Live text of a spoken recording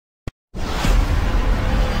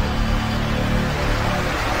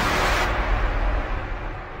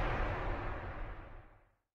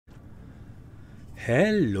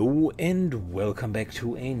Hello and welcome back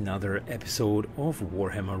to another episode of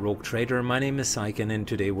Warhammer Rogue Trader. My name is Syken and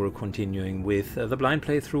today we're continuing with the blind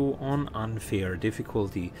playthrough on unfair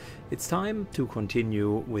difficulty. It's time to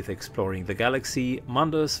continue with exploring the galaxy.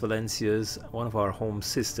 Mundus Valencius, one of our home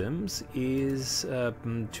systems, is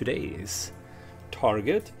today's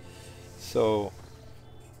target. So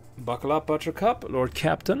buckle up, Buttercup. Lord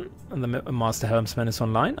Captain and the Master Helmsman is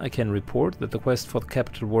online. I can report that the quest for the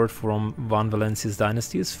capital word from Van Valencia's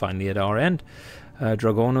dynasty is finally at our end.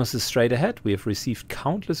 Dragonos is straight ahead. We have received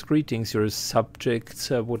countless greetings. Your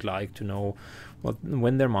subjects would like to know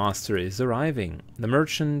when their master is arriving. The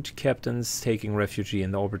merchant captains taking refuge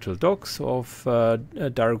in the orbital docks of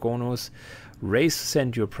Dragonos. Race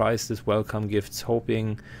sent you priceless welcome gifts,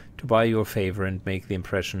 hoping to buy your favor and make the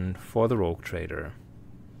impression for the rogue trader.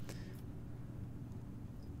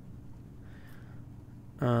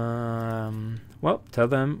 Well, tell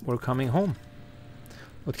them we're coming home.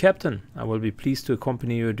 Lord Captain, I will be pleased to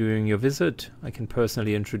accompany you during your visit. I can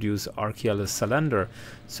personally introduce Archialis Salander,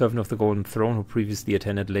 servant of the Golden Throne who previously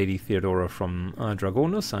attended Lady Theodora from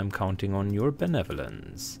Dragonos. I'm counting on your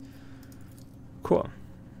benevolence. Cool.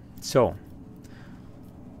 So.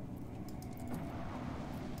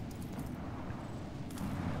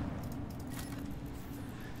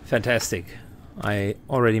 Fantastic. I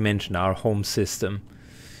already mentioned our home system.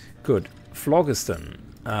 Good. Phlogiston.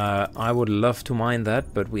 I would love to mine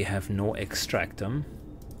that, but we have no extractum.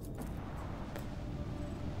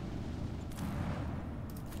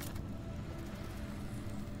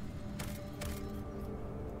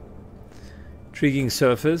 Intriguing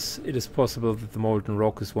surface. It is possible that the molten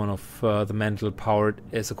rock is one of the mantle powered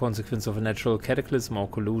as a consequence of a natural cataclysm or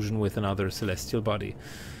collusion with another celestial body.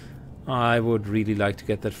 I would really like to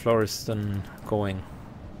get that Phlogiston going.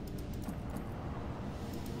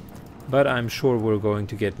 But I'm sure we're going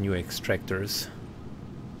to get new extractors.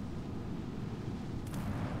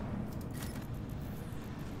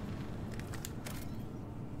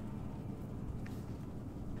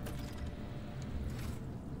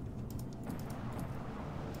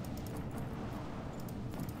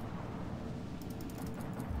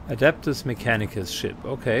 Adeptus Mechanicus ship,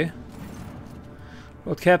 okay.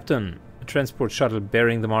 Lord Captain, a transport shuttle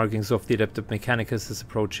bearing the markings of the Adeptus Mechanicus is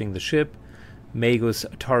approaching the ship. Magus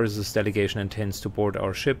Tarsus delegation intends to board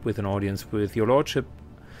our ship with an audience with your lordship.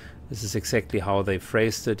 This is exactly how they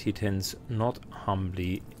phrased it. He tends not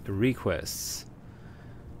humbly requests.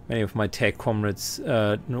 Many of my tech comrades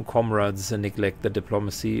neglect the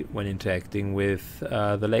diplomacy when interacting with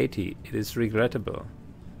the lady. It is regrettable.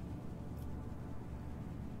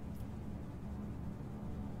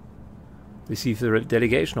 Receive the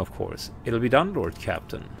delegation, of course. It'll be done, Lord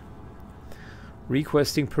Captain.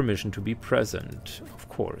 Requesting permission to be present, of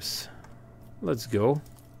course. Let's go.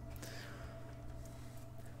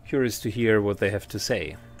 Curious to hear what they have to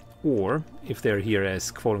say. Or, if they're here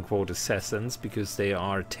as quote-unquote assassins because they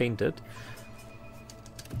are tainted.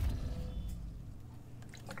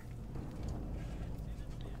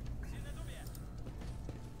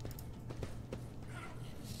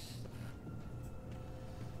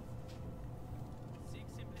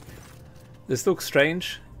 This looks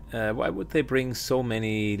strange. Why would they bring so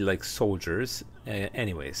many, like, soldiers?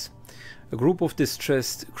 Anyways. A group of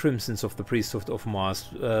distressed crimsons of the priesthood of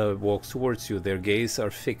Mars walks towards you. Their gaze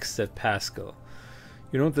are fixed at Pascal.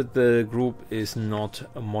 You note that the group is not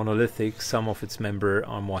monolithic. Some of its members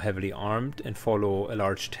are more heavily armed and follow a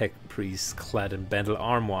large tech priest clad in battle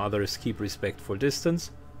armor. Others keep respectful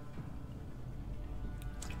distance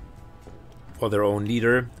for their own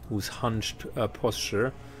leader, whose hunched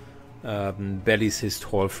posture bellies his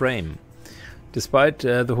tall frame. Despite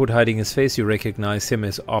the hood hiding his face, you recognize him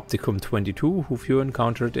as Opticum 22, who you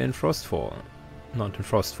encountered in Frostfall. Not in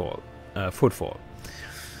Frostfall, Footfall.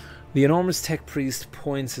 The enormous tech priest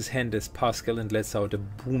points his hand at Pascal and lets out a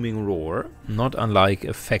booming roar, not unlike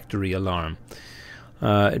a factory alarm.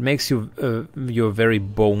 It makes your very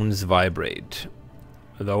bones vibrate.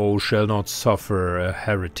 Thou shalt not suffer a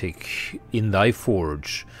heretic in thy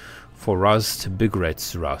forge. For rust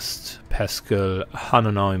begrets rust. Pascal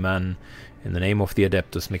Hanonauman, in the name of the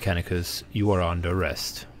Adeptus Mechanicus, you are under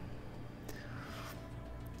arrest.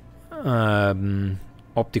 Opticon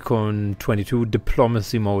 22,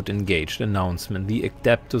 diplomacy mode engaged. Announcement. The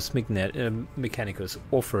Adeptus Mechanicus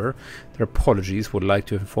offer their apologies, would like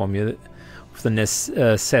to inform you of the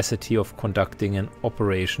necessity of conducting an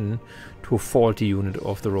operation to a faulty unit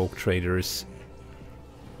of the rogue traders'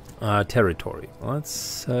 territory.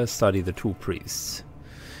 Let's study the two priests.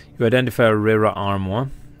 You identify a rarer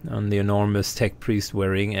armor on the enormous tech priest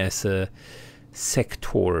wearing as a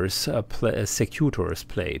secutor's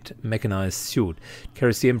plate, mechanized suit. It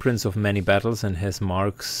carries the imprints of many battles and has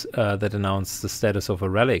marks that announce the status of a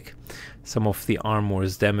relic. Some of the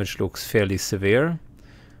armor's damage looks fairly severe,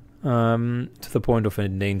 to the point of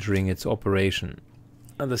endangering its operation.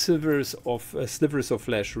 And the slivers of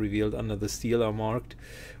flesh revealed under the steel are marked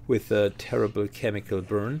with a terrible chemical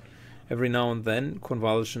burn. Every now and then,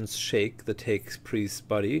 convulsions shake the tech priest's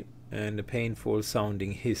body, and a painful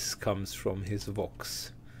sounding hiss comes from his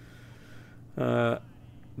vox. The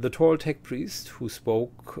tall tech priest who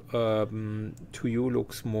spoke to you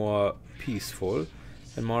looks more peaceful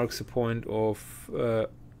and makes a point of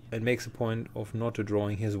not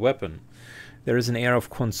drawing his weapon. There is an air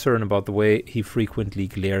of concern about the way he frequently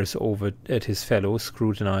glares over at his fellow,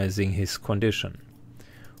 scrutinizing his condition.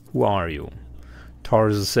 Who are you?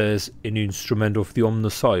 Tarzus says, an instrument of the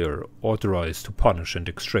Omnissiah, authorized to punish and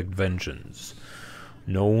extract vengeance.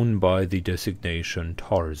 Known by the designation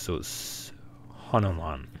Tarzus.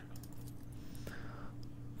 Hanuman.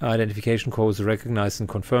 Identification codes recognize and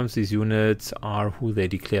confirms these units are who they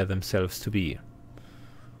declare themselves to be.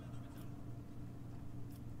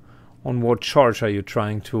 On what charge are you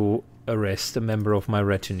trying to arrest a member of my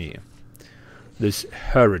retinue? This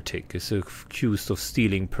heretic is accused of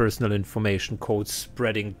stealing personal information codes,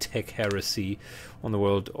 spreading tech heresy on the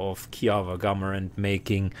world of Kiava Gamma, and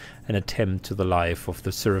making an attempt to the life of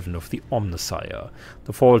the servant of the Omnissiah.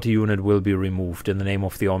 The faulty unit will be removed in the name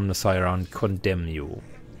of the Omnissiah and condemn you.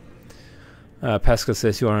 Pascal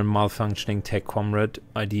says you are a malfunctioning tech comrade.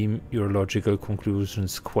 I deem your logical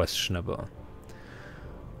conclusions questionable.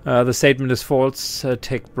 The statement is false.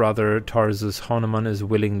 Tech brother Tarzus Hanuman is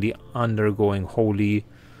willingly undergoing holy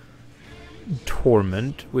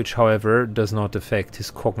torment, which however does not affect his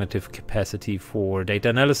cognitive capacity for data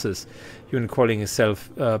analysis. Unit calling himself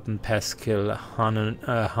Pascal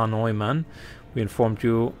Hanoiman. We informed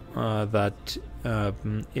you that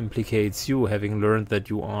implicates you, having learned that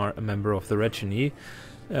you are a member of the retinue.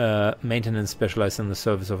 Maintenance specialized in the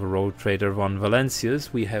service of a rogue trader, Von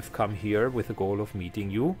Valencius. We have come here with the goal of meeting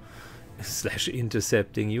you, /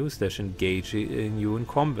 intercepting you, / engaging you in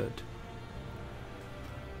combat.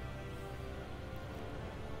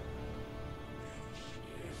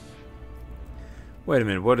 Wait a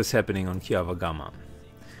minute, what is happening on Kiava Gamma?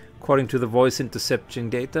 According to the voice interception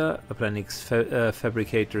data, a Planix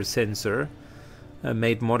fabricator sensor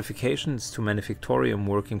made modifications to Manufactorium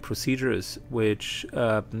working procedures, which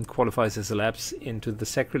qualifies as a lapse into the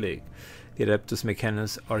sacrilege. The Adeptus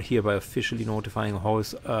Mechanus are hereby officially notifying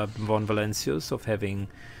Horst von Valencius of having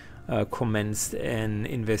commenced an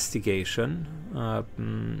investigation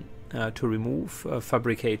to remove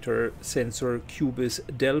fabricator sensor Cubis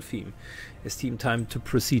Delphim. Esteemed time to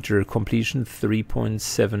procedure completion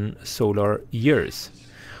 3.7 solar years.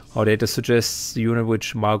 Our data suggests the unit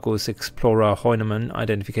which Margus Explorer Heunemann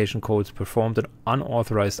identification codes performed an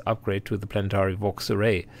unauthorized upgrade to the planetary Vox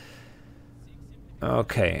array.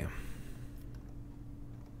 Okay.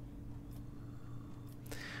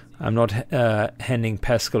 I'm not handing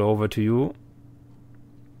Pascal over to you.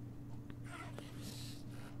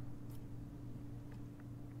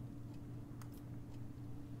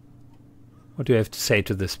 What do you have to say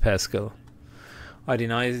to this, Pascal? I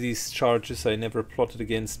deny these charges. I never plotted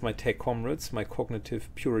against my tech comrades. My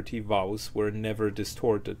cognitive purity vows were never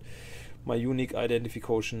distorted. My unique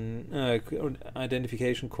identification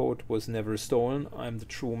code was never stolen. I am the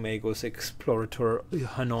true Magos Explorator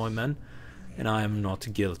Hanoiman, and I am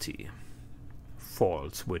not guilty.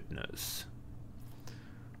 False witness.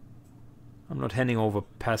 I'm not handing over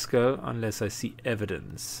Pascal unless I see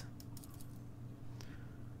evidence.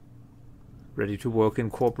 Ready to work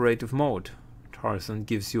in cooperative mode. Tarzan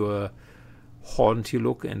gives you a haughty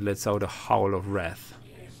look and lets out a howl of wrath.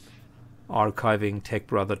 Archiving tech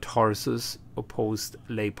brother Tarsus opposed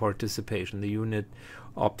lay participation. The unit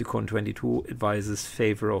Opticon 22 advises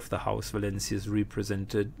favor of the House Valencia's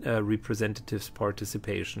representatives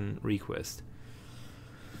participation request.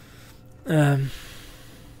 I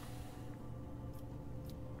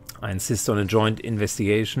insist on a joint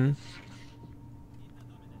investigation.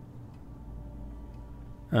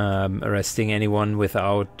 Arresting anyone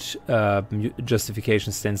without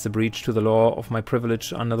justification stands a breach to the law of my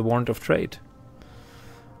privilege under the warrant of trade.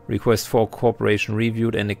 Request for cooperation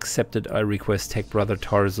reviewed and accepted. I request Tech Brother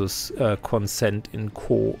Tarsus consent in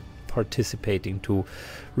co-participating to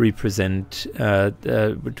represent to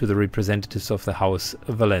the representatives of the House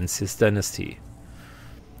Valencius dynasty.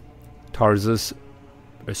 Tarsus,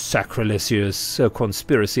 a sacrilegious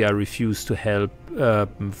conspiracy. I refuse to help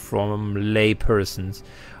from lay persons.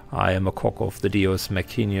 I am a cock of the Deus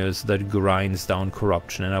Machinius that grinds down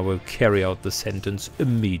corruption, and I will carry out the sentence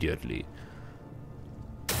immediately.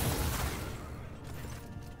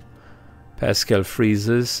 Pascal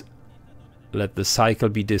freezes. Let the cycle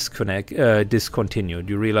be discontinued.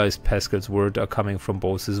 You realize Pascal's words are coming from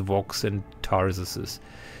both his Vox and Tarsus's.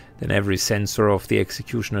 Then every sensor of the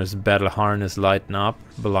executioner's battle harness lighten up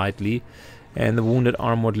politely, and the wounded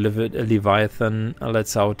armored Leviathan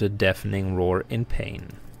lets out a deafening roar in pain.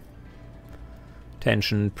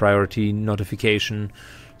 Tension, priority, notification.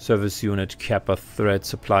 Service unit, Kappa threat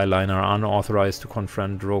supply line are unauthorized to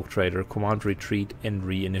confront Rogue Trader. Command retreat and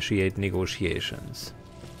reinitiate negotiations.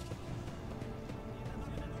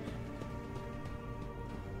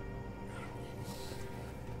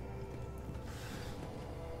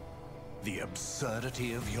 The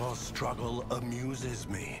absurdity of your struggle amuses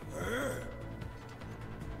me.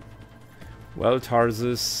 Well,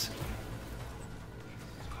 Tarsus.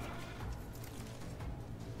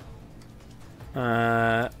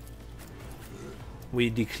 We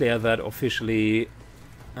declare that officially.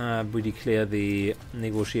 We declare the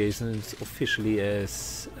negotiations officially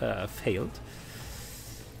as failed.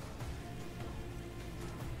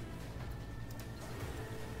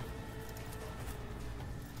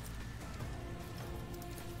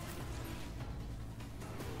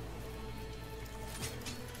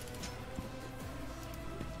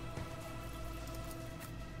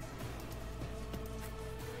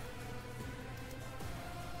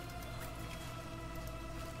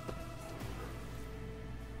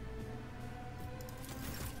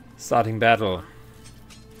 Starting battle.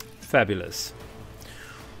 Fabulous.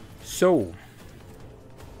 So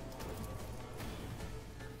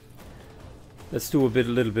let's do a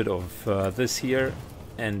little bit of this here,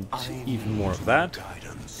 and even more of that,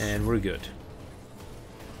 and we're good.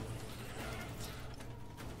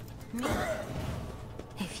 Me?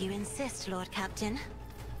 If you insist, Lord Captain.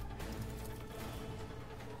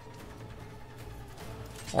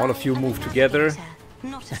 All of you move together.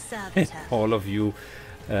 Not a servitor. All of you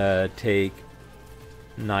take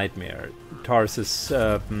Nightmare. Tarsus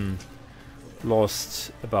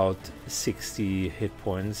lost about 60 hit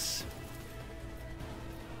points.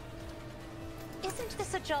 Isn't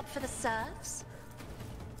this a job for the serfs?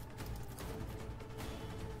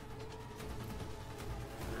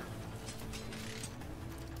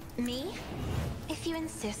 Me? If you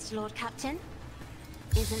insist, Lord Captain.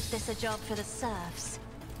 Isn't this a job for the serfs?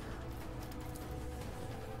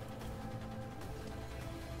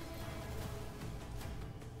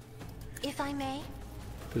 If I may.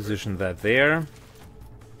 Position that there.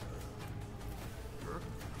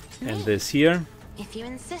 And Me? this here. If you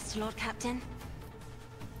insist, Lord Captain.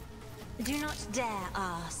 Do not dare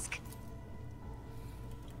ask.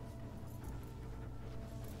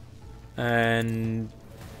 And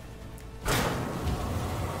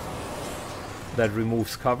that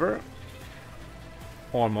removes cover.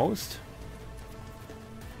 Almost.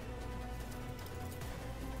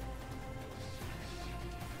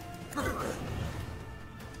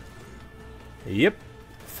 Yep,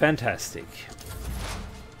 fantastic.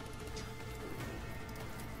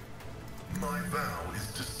 My vow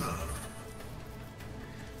is to serve.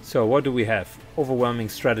 So what do we have? Overwhelming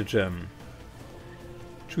stratagem.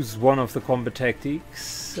 Choose one of the combat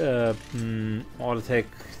tactics. All attack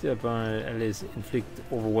by allies inflict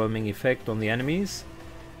overwhelming effect on the enemies.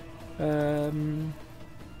 Running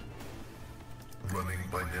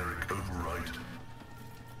binary override.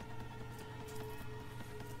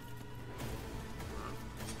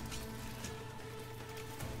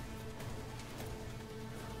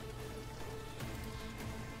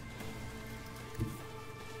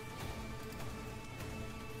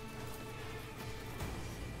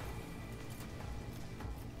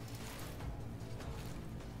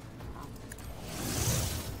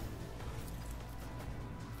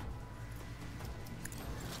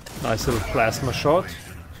 Nice little plasma shot.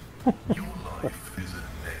 Your life is a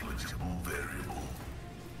negligible variable.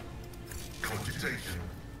 Computation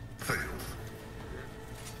fails.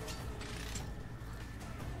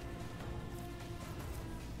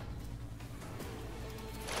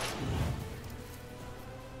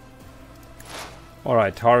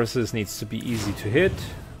 Alright, Tarsus needs to be easy to hit.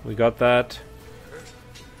 We got that.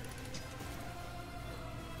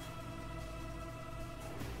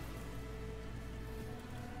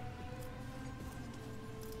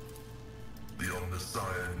 The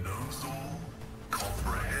Omnissiah knows all,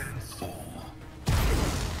 comprehends all.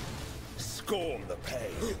 Scorn the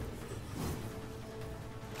pain.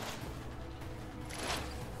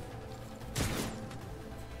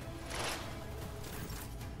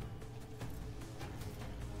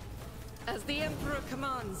 As the Emperor commands.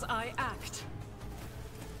 commands, I act.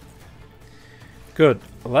 Good.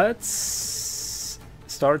 Let's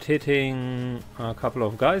start hitting a couple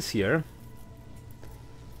of guys here.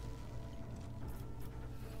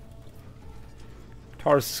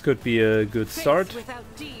 Tarsus could be a good start. Faith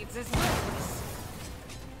without deeds is worthless.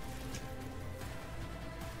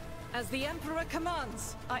 As the Emperor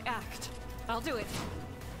commands, I act. I'll do it.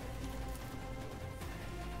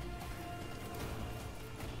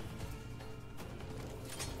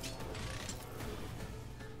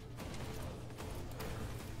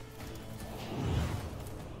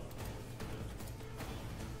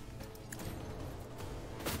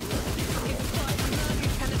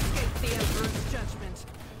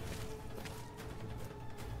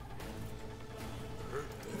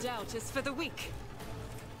 Doubt is for the weak.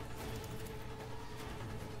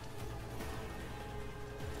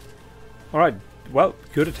 Alright, well,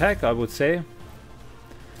 good attack, I would say.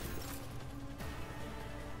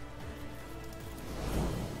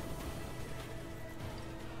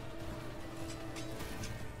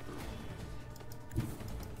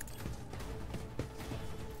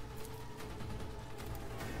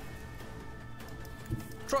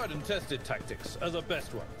 Tried and tested tactics are the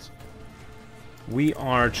best ones. We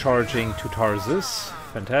are charging to Tarsus.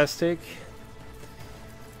 Fantastic.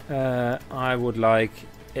 I would like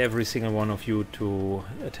every single one of you to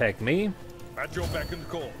attack me. At your beck and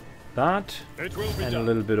call. That. It will be And done. a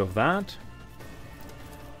little bit of that.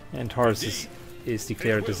 And Tarsus is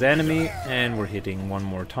declared as enemy. And we're hitting one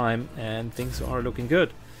more time. And things are looking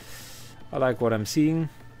good. I like what I'm seeing.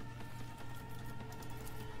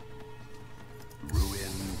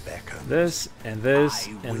 Ruin beckons. This and this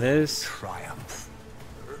I and will this. triumph.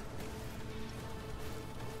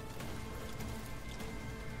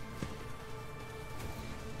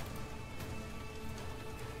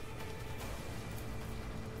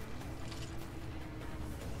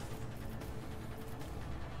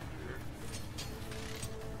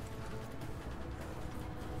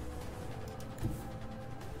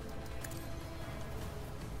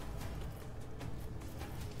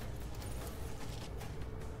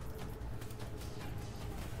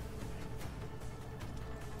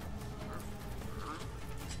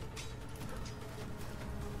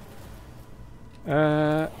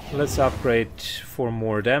 Let's upgrade for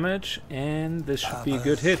more damage, and this should be a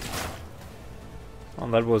good hit.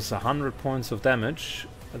 And that was 100 points of damage.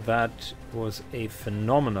 That was a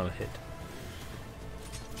phenomenal hit.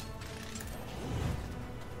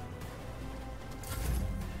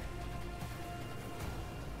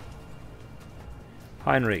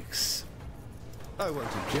 Heinrichs I won't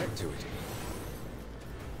object to it.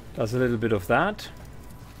 does a little bit of that.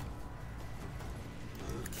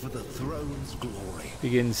 For the throne's glory.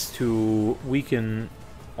 Begins to weaken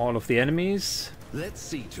all of the enemies. Let's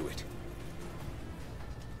see to it.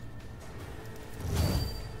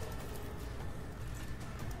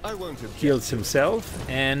 I won't object. Heals himself,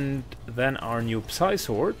 and then our new Psy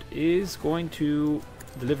Sword is going to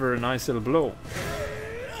deliver a nice little blow.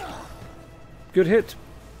 Good hit.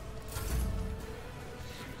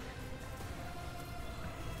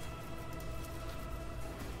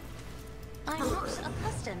 I'm not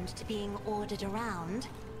accustomed to being ordered around.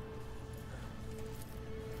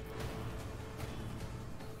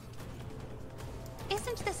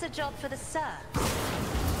 Isn't this a job for the Sir?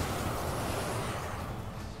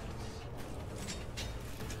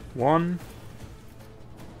 One,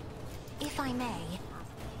 If I may.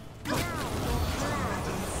 Now you're clad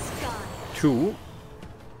in sky. two.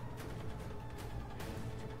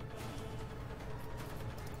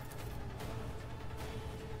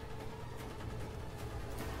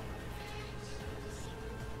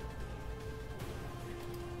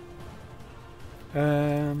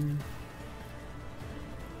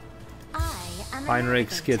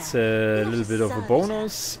 Heinrichs gets a little bit of a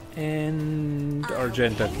bonus, and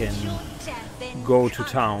Argenta can go to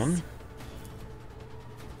town.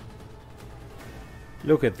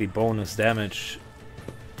 Look at the bonus damage.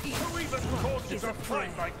 Who even causes a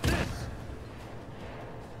fight like this?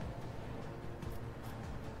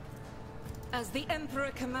 As the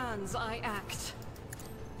Emperor commands, I act.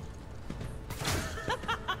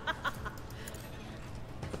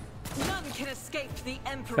 None can escape the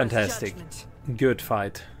Emperor's Fantastic. judgment. Good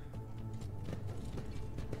fight.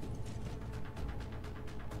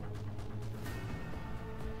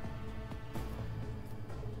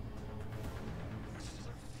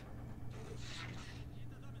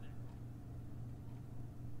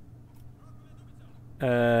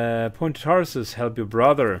 Point to Tarsus, help your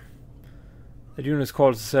brother. The unit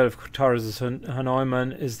calls itself Tarsus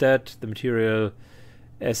Haneumann. Is that the material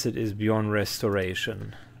asset is beyond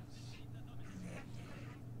restoration?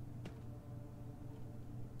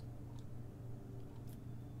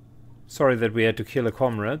 Sorry that we had to kill a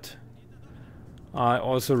comrade. I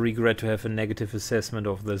also regret to have a negative assessment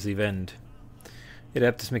of this event.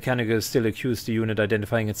 Adeptus Mechanicus still accused the unit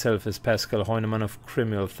identifying itself as Pascal Heunemann of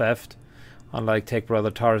criminal theft. Unlike Tech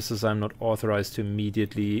Brother Tarsus, I'm not authorized to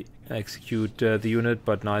immediately execute the unit,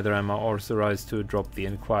 but neither am I authorized to drop the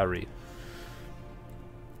inquiry.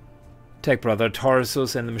 Tech Brother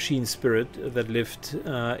Tarsus and the machine spirit that lived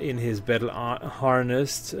in his battle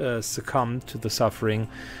harness succumbed to the suffering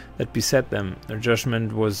that beset them. Their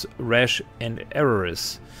judgment was rash and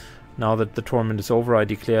errorless. Now that the torment is over, I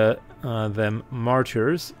declare them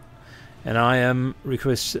martyrs, and I am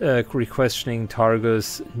requestioning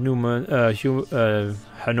Targus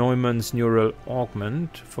Hanomann's neural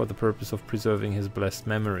augment for the purpose of preserving his blessed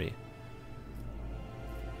memory.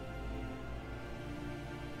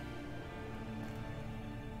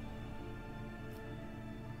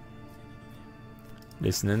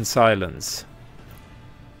 Listen in silence.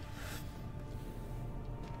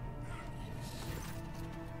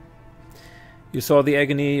 You saw the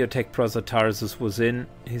agony your tech brother Tarsus was in.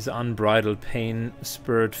 His unbridled pain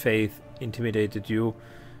spurred faith, intimidated you,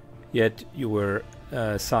 yet you were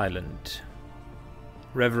silent.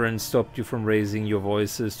 Reverence stopped you from raising your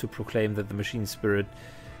voices to proclaim that the machine spirit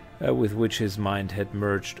with which his mind had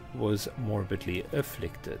merged was morbidly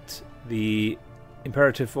afflicted. The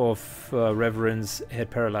imperative of reverence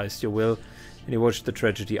had paralyzed your will, and you watched the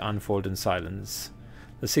tragedy unfold in silence.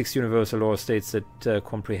 The sixth universal law states that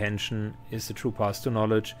comprehension is the true path to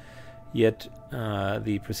knowledge, yet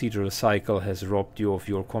the procedural cycle has robbed you of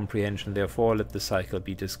your comprehension, therefore let the cycle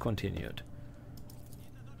be discontinued.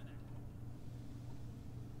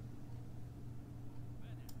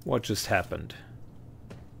 What just happened?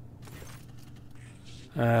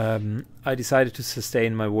 I decided to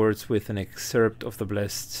sustain my words with an excerpt of the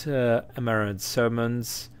blessed Amaranth's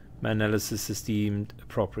sermons. My analysis is deemed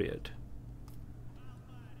appropriate.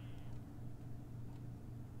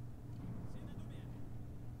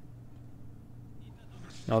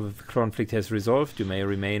 Now that the conflict has resolved, you may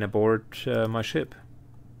remain aboard my ship.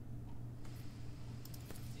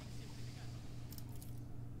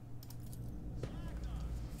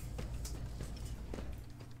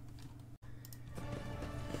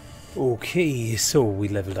 Okay, so we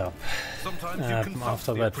leveled up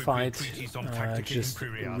after that fight. Just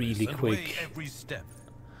really quick,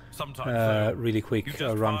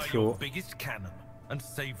 run through. And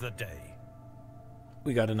save the day.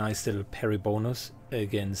 We got a nice little parry bonus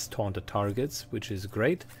against taunted targets, which is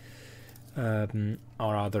great. Our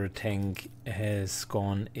other tank has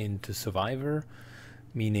gone into Survivor,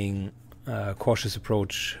 meaning cautious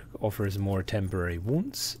approach offers more temporary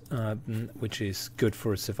wounds, which is good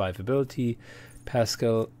for survivability.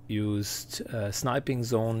 Pascal used sniping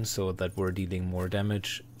zone so that we're dealing more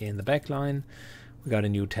damage in the backline. We got a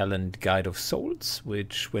new talent, Guide of Souls,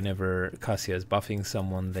 which whenever Cassia is buffing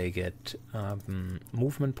someone, they get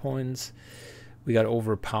movement points. We got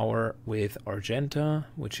Overpower with Argenta,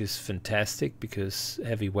 which is fantastic because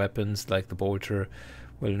heavy weapons like the Bolter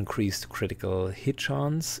will increase the critical hit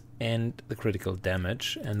chance and the critical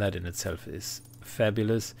damage, and that in itself is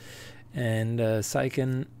fabulous. And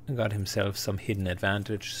Saiken got himself some hidden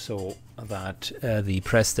advantage so that the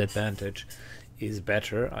pressed advantage is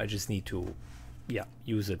better. I just need to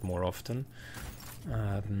use it more often.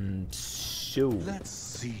 So Let's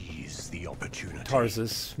seize the opportunity.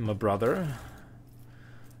 Tarsus, my brother,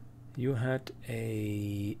 you had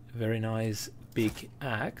a very nice big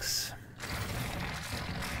axe.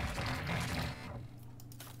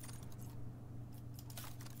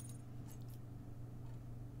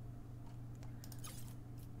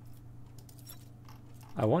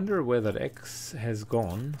 I wonder where that axe has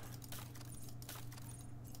gone.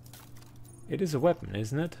 It is a weapon,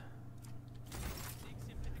 isn't it?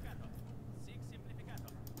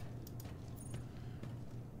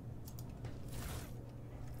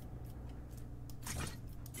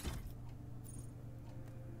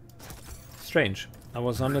 Strange. I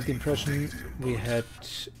was under the impression we had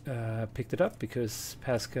picked it up because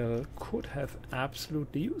Pascal could have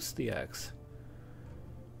absolutely used the axe.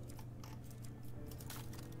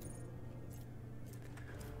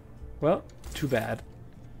 Well, too bad.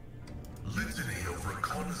 Litany of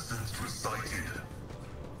reconnaissance recited.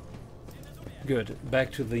 Good.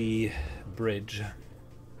 Back to the bridge.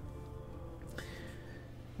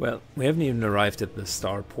 Well, we haven't even arrived at the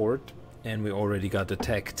starport, and we already got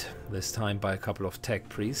attacked, this time by a couple of tech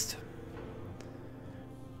priests.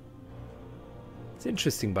 It's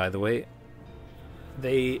interesting, by the way.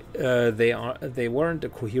 They weren't a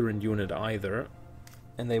coherent unit either,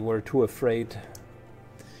 and they were too afraid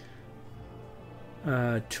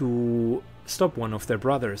to stop one of their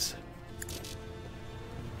brothers.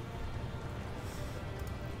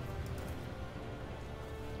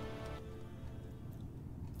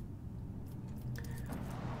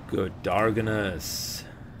 Good Darganus.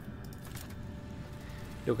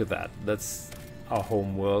 Look at that. That's our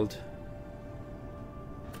home world.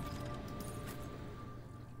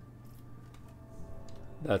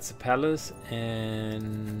 That's a palace,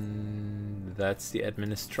 and that's the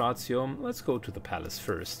administratium. Let's go to the palace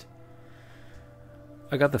first.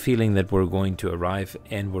 I got the feeling that we're going to arrive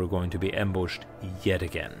and we're going to be ambushed yet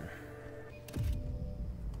again.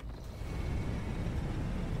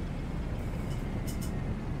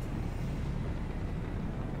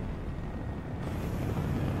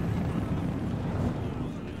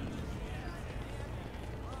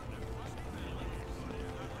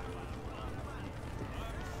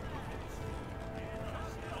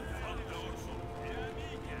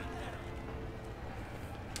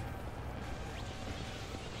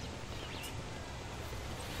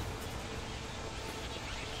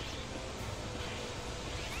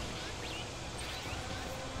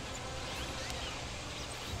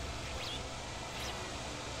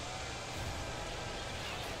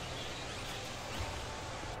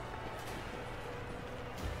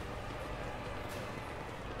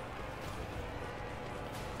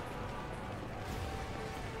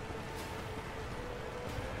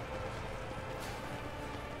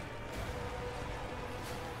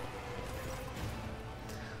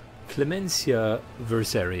 Clemencia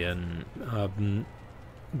Versarian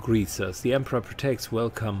greets us. The Emperor protects.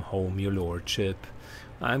 Welcome home, your lordship.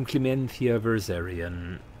 I'm Clemencia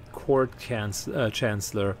Versarian, court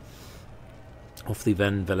chancellor of the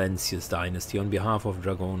Van Valencius dynasty. On behalf of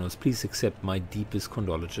Dragonos, please accept my deepest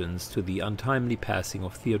condolences to the untimely passing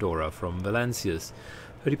of Theodora from Valencius.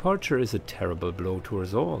 Her departure is a terrible blow to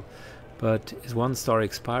us all, but as one star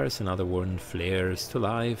expires, another one flares to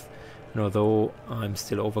life. And although I'm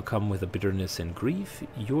still overcome with a bitterness and grief,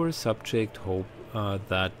 your subject hope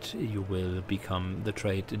that you will become the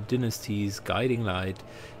Trade Dynasty's guiding light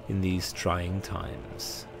in these trying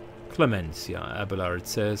times. Clemencia, Abelard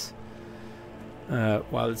says,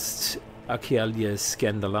 whilst Achilles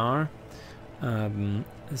Scandalar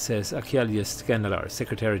says, Achilles Scandalar,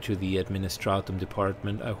 secretary to the Administratum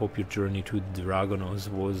Department, I hope your journey to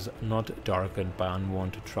Dragonos was not darkened by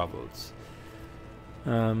unwanted troubles.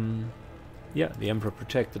 Yeah, the Emperor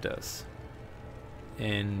protected us,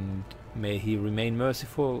 and may he remain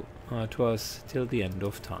merciful to us till the end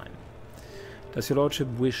of time. Does your lordship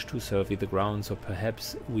wish to survey the grounds, or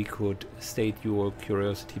perhaps we could state your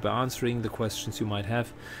curiosity by answering the questions you might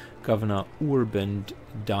have? Governor Urband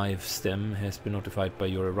Divestem has been notified by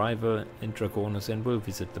your arrival in Dragonos and will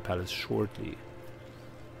visit the palace shortly.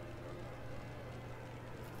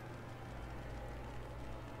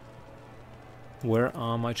 Where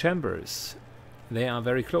are my chambers? They are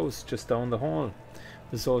very close, just down the hall.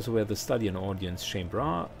 This is also where the study and audience chamber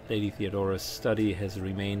are. Lady Theodora's study has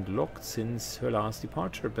remained locked since her last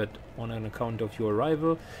departure, but on an account of your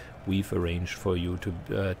arrival, we've arranged for you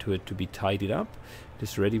to be tidied up. It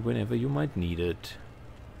is ready whenever you might need it.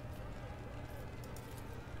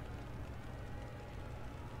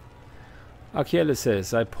 Achilles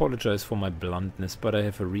says, I apologize for my bluntness, but I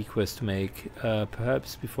have a request to make.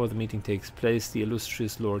 Perhaps before the meeting takes place, the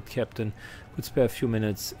illustrious Lord Captain could spare a few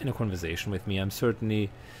minutes in a conversation with me. I'm certainly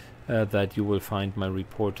that you will find my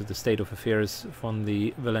report to the state of affairs from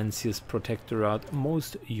the Valencius Protectorate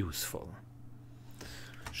most useful.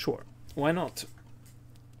 Sure, why not?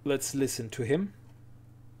 Let's listen to him.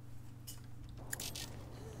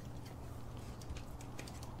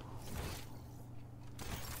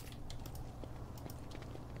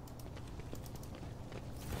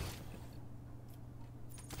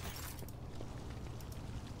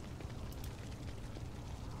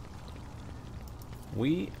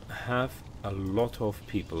 We have a lot of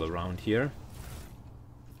people around here.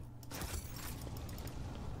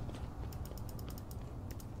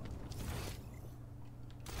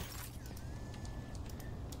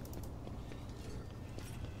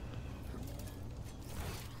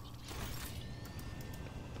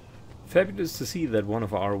 Fabulous to see that one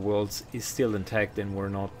of our worlds is still intact and we're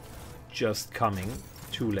not just coming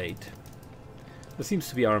too late. This seems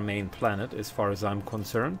to be our main planet as far as I'm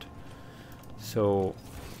concerned. So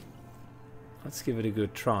let's give it a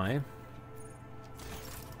good try.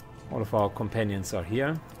 All of our companions are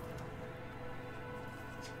here.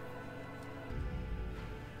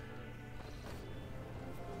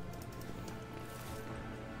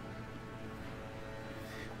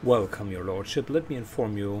 Welcome, your lordship. Let me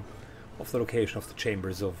inform you of the location of the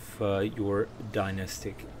chambers of your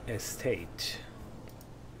dynastic estate.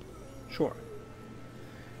 Sure.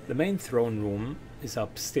 The main throne room is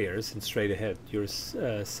upstairs and straight ahead. Your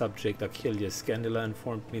subject Achilles Scandala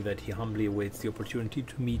informed me that he humbly awaits the opportunity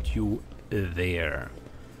to meet you there.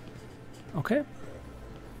 Okay.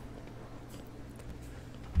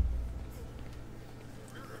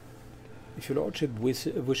 If your lordship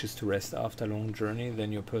wishes to rest after a long journey,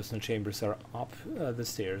 then your personal chambers are up the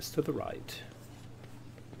stairs to the right.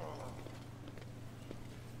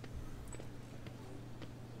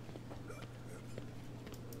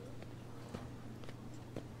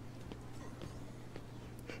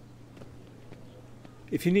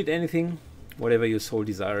 If you need anything, whatever your soul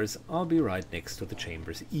desires, I'll be right next to the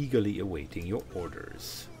chambers, eagerly awaiting your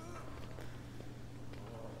orders.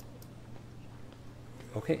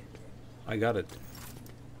 Okay, I got it.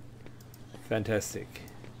 Fantastic.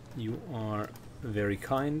 You are very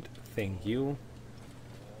kind. Thank you.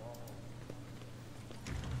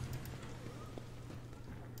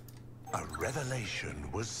 A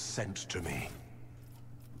revelation was sent to me.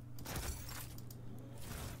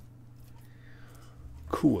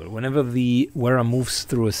 Cool. Whenever the wearer moves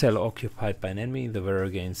through a cell occupied by an enemy, the wearer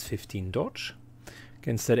gains 15 dodge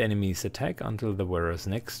against that enemy's attack until the wearer's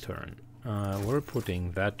next turn. We're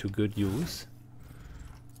putting that to good use.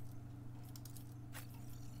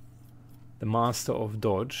 The Master of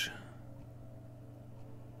Dodge.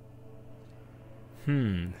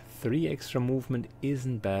 3 extra movement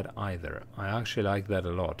isn't bad either. I actually like that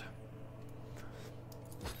a lot.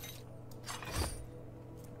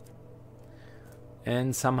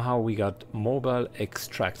 And somehow we got mobile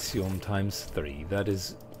extraction times 3. That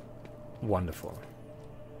is wonderful.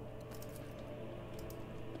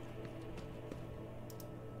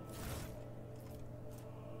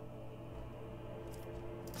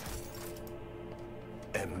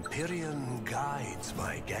 Empyrean guides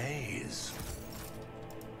my gaze.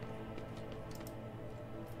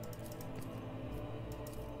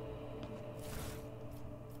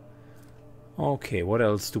 Okay, what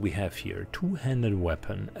else do we have here? Two-handed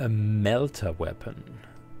weapon, a melter weapon.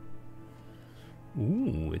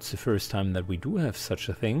 Ooh, it's the first time that we do have such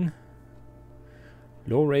a thing.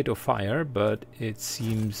 Low rate of fire, but it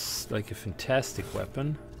seems like a fantastic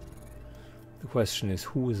weapon. The question is,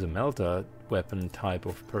 who is a melter weapon type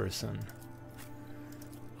of person?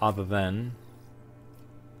 Other than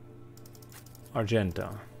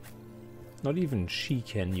Argenta. Not even she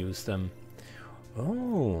can use them.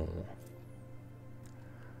 Oh.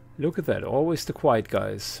 Look at that, always the quiet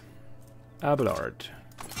guys. Abelard.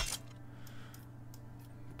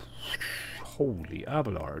 Holy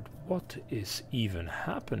Abelard, what is even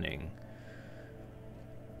happening?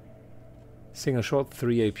 Single shot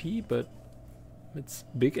 3 AP, but it's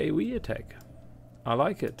big AoE attack. I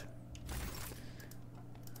like it.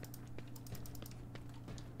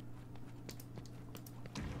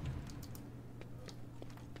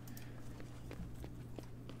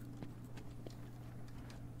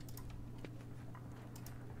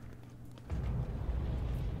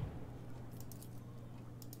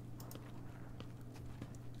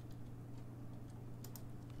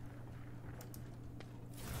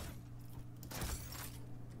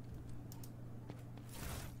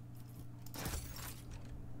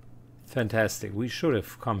 Fantastic. We should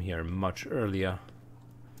have come here much earlier.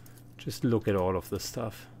 Just look at all of this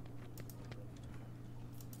stuff.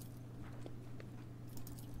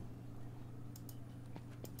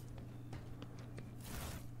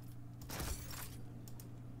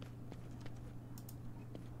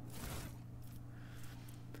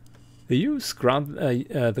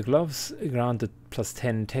 The gloves granted plus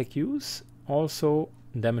 10 tech use. Also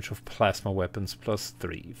damage of plasma weapons plus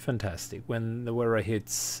 3. Fantastic. When the wearer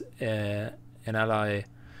hits an ally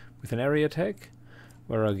with an area attack,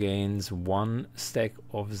 wearer gains 1 stack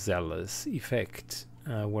of zealous effect.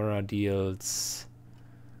 Wearer deals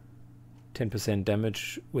 10%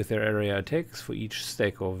 damage with their area attacks for each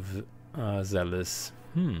stack of zealous.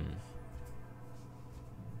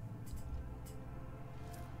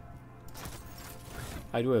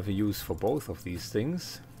 I do have a use for both of these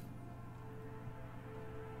things.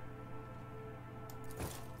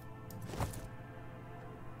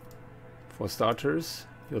 For starters,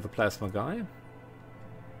 you're the plasma guy.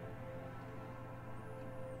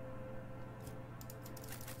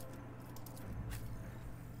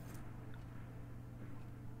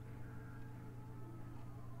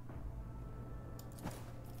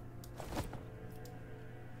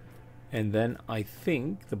 And then I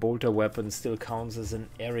think the bolter weapon still counts as an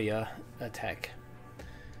area attack.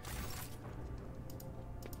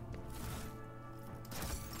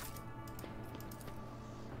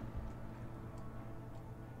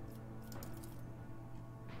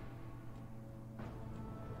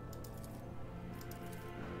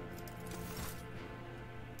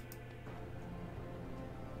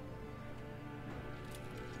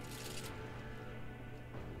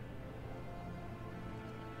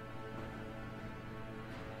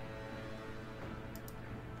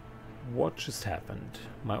 What just happened?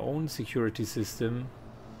 My own security system.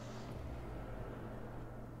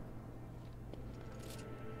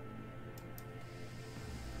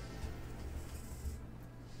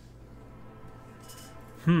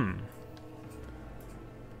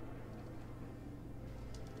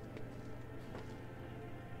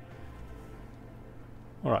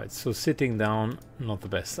 Alright, so sitting down, not the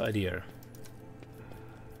best idea.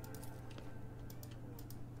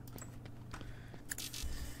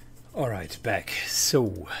 Alright, back.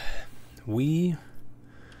 So, we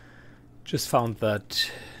just found that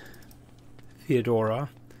Theodora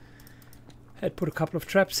had put a couple of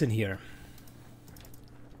traps in here.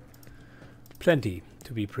 Plenty,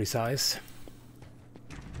 to be precise.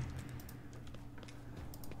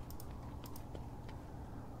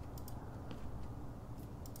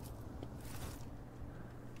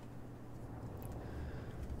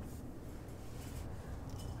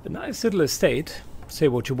 A nice little estate. Say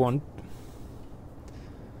what you want.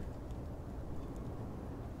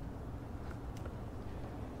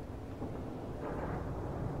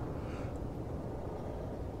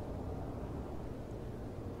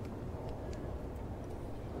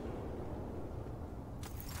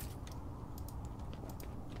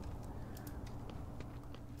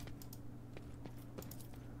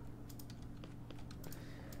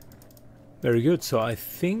 Very good. So I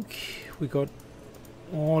think we got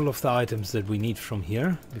all of the items that we need from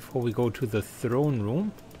here. Before we go to the throne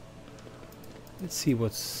room, let's see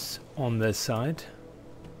what's on this side.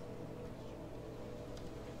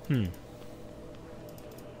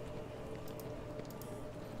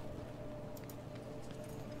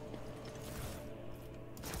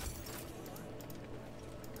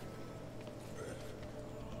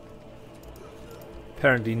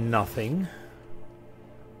 Apparently nothing.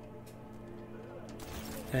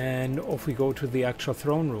 And off we go to the actual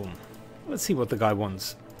throne room. Let's see what the guy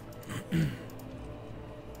wants.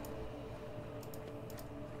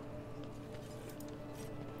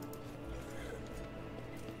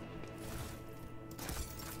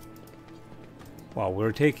 Wow,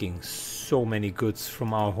 we're taking so many goods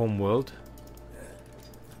from our homeworld.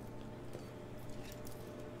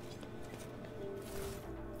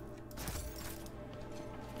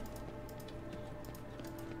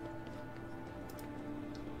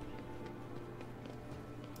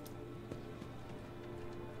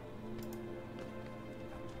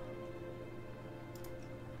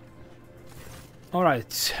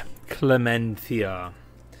 Alright, Clementia.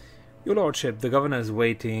 Your Lordship, the Governor is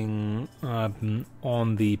waiting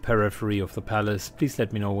on the periphery of the palace. Please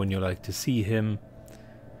let me know when you like to see him.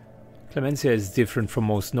 Clementia is different from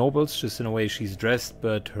most nobles, just in a way she's dressed,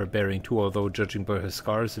 but her bearing too, although judging by her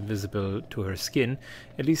scars invisible to her skin,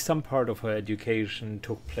 at least some part of her education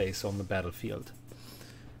took place on the battlefield.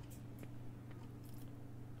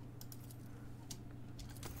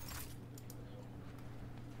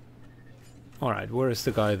 Alright, where is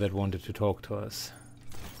the guy that wanted to talk to us?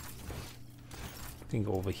 I think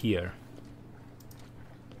over here.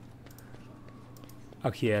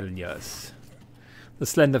 Achielias. The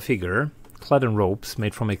slender figure, clad in robes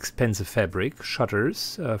made from expensive fabric,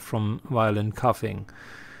 shudders from violent coughing.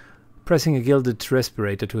 Pressing a gilded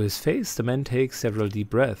respirator to his face, the man takes several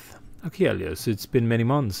deep breaths. Achielias, it's been many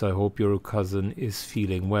months. I hope your cousin is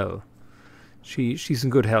feeling well. She's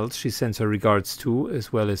in good health. She sends her regards too,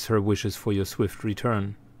 as well as her wishes for your swift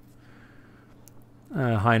return.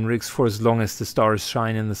 Heinrichs, for as long as the stars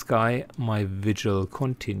shine in the sky, my vigil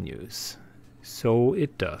continues. So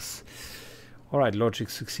it does. Alright,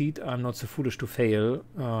 logic succeed. I'm not so foolish to fail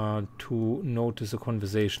to notice a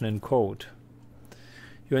conversation in code.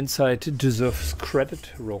 Your insight deserves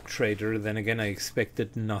credit, rogue trader. Then again, I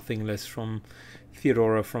expected nothing less from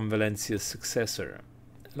Theodora from Valencia's successor.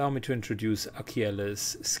 Allow me to introduce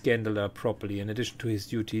Achielias Scandala properly. In addition to his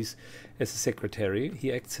duties as a secretary,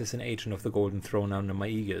 he acts as an agent of the Golden Throne under my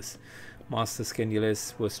aegis. Master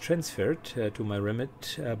Scandalus was transferred to my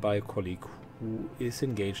remit by a colleague who is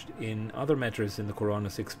engaged in other matters in the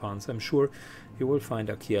Coroner's Expanse. I'm sure you will find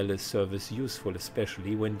Achielias' service useful,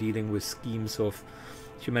 especially when dealing with schemes of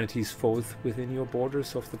humanity's foes within your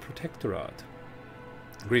borders of the Protectorate.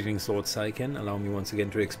 Greetings, Lord Sycan. Allow me once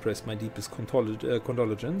again to express my deepest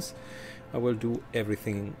condolence. I will do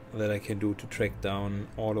everything that I can do to track down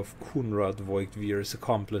all of Kunrad Voigtvir's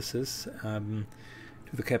accomplices to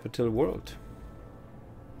the capital world.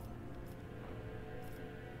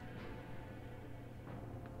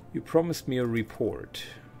 You promised me a report.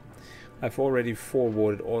 I've already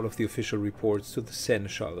forwarded all of the official reports to the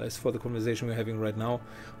Seneschal. As for the conversation we're having right now,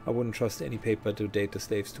 I wouldn't trust any paper to date the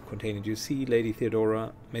slaves to contain it. You see, Lady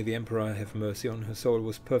Theodora, may the Emperor have mercy on her soul,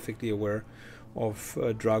 was perfectly aware of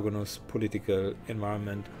Dragonos' political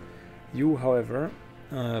environment. You, however,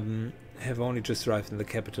 have only just arrived in the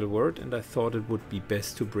capital world, and I thought it would be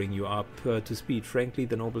best to bring you up to speed. Frankly,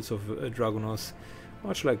 the nobles of Dragonos,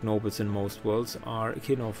 much like nobles in most worlds, are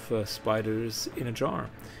akin of spiders in a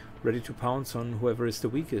jar, ready to pounce on whoever is the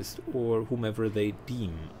weakest, or whomever they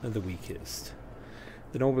deem the weakest.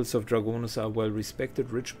 The nobles of Dragonos are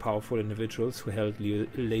well-respected, rich, powerful individuals who held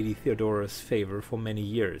Lady Theodora's favor for many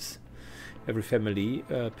years. Every family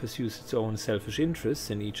pursues its own selfish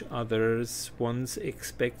interests, and each other's ones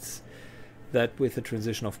expects that with the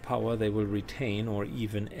transition of power they will retain or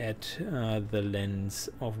even add the lens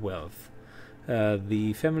of wealth.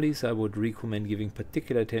 The families I would recommend giving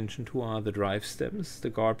particular attention to are the Drive Stems, the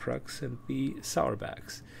Garprax, and the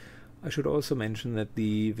Sourbacks. I should also mention that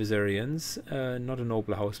the Viserians, not a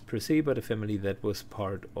noble house per se, but a family that was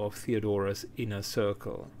part of Theodora's inner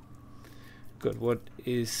circle. Good. What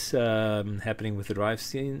is happening with the Drive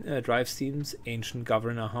Steams? Ancient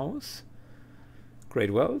Governor House.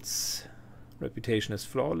 Great Wells. Reputation as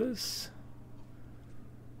flawless.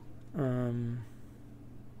 Have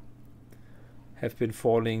been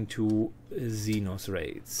falling to Xenos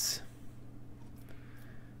raids.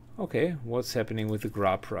 Okay, what's happening with the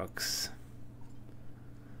Graprux?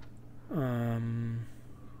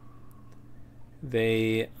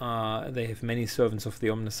 They have many servants of the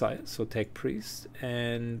Omnissiah, so Tech Priest,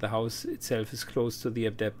 and the house itself is close to the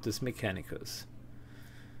Adeptus Mechanicus.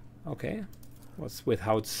 Okay, what's with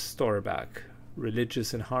House Storback?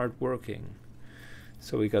 Religious and hard-working.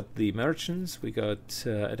 So we got the merchants, we got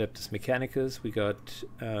Adeptus Mechanicus, we got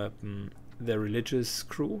the religious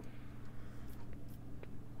crew,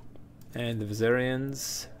 and the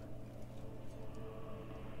Viserians,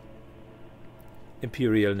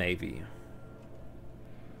 Imperial Navy.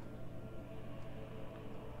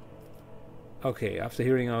 Okay, after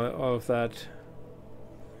hearing all of that,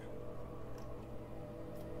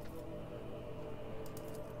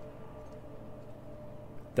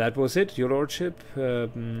 that was it, your lordship,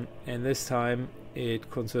 and this time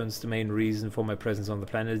it concerns the main reason for my presence on the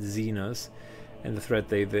planet, Xenos, and the threat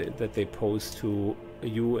that they pose to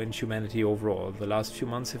you and humanity overall. The last few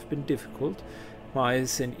months have been difficult. My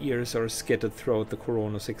eyes and ears are scattered throughout the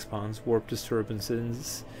Coronos expanse, warp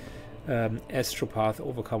disturbances, astropath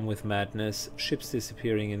overcome with madness, ships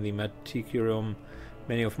disappearing in the Maticurium.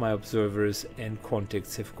 Many of my observers and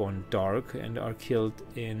contacts have gone dark and are killed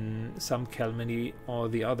in some calamity or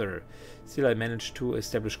the other. Still, I managed to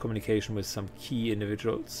establish communication with some key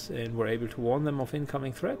individuals and were able to warn them of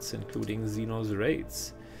incoming threats, including Xenos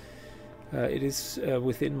raids. It is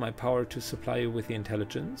within my power to supply you with the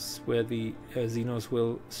intelligence where the Xenos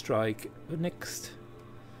will strike next.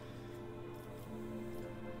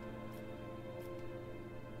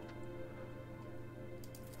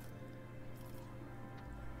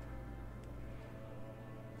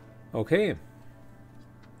 Okay.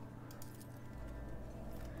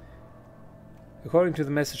 According to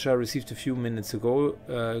the message I received a few minutes ago,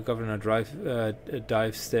 Governor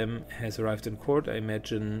Divestem has arrived in court. I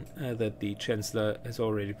imagine that the Chancellor has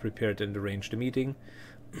already prepared and arranged a meeting.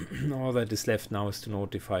 All that is left now is to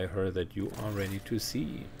notify her that you are ready to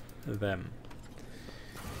see them.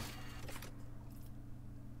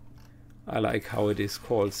 I like how it is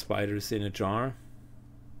called spiders in a jar.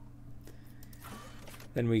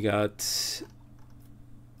 Then we got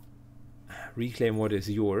reclaim what is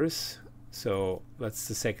yours. So that's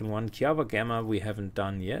the second one. Kiava Gamma we haven't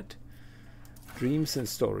done yet. Dreams and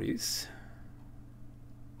stories.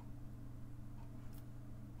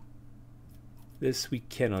 This we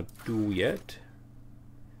cannot do yet.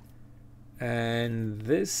 And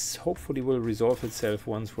this hopefully will resolve itself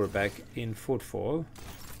once we're back in Footfall.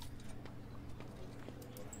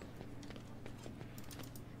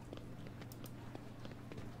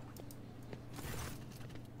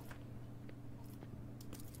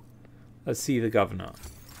 Let's see the governor.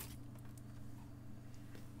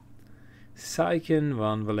 Syken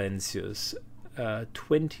van Valencius,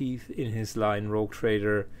 20th in his line, rogue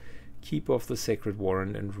trader, keeper of the sacred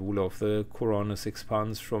warrant and ruler of the Coronos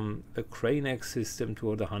expanse from the Cranex system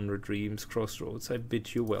to the 100 Dreams crossroads. I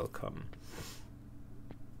bid you welcome.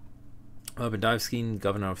 Urban Diveskin,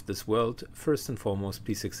 governor of this world, first and foremost,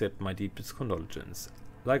 please accept my deepest condolences.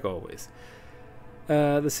 Like always.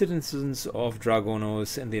 The citizens of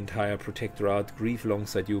Dragonos and the entire Protectorate grieve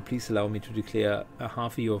alongside you. Please allow me to declare a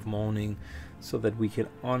half year of mourning so that we can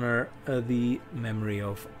honor the memory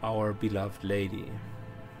of our beloved lady.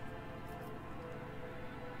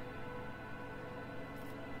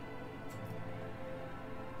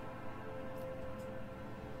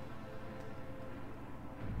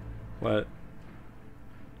 Well,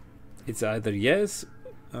 it's either yes,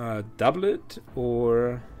 double it,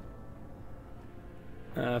 or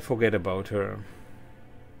forget about her.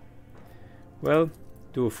 Well,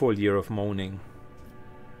 do a full year of moaning.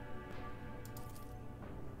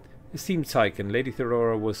 Esteemed Sycan, Lady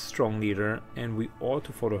Thorora was strong leader, and we ought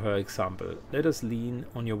to follow her example. Let us lean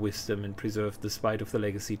on your wisdom and preserve the spite of the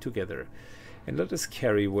legacy together. And let us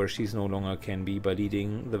carry where she's no longer can be by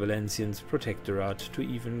leading the Valencians' protectorate to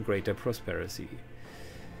even greater prosperity.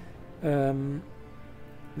 There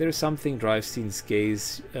is something Drivestein's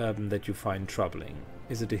gaze that you find troubling.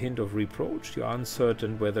 Is it a hint of reproach? You are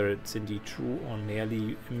uncertain whether it's indeed true or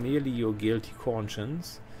merely your guilty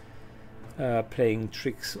conscience playing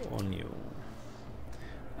tricks on you.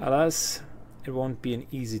 Alas, it won't be an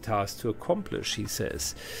easy task to accomplish, he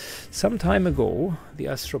says. Some time ago, the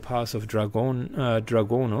astropaths of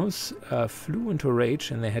Dragonos flew into a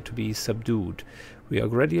rage and they had to be subdued. We are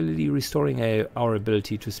gradually restoring our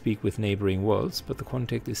ability to speak with neighboring worlds, but the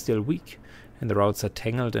contact is still weak, and the routes are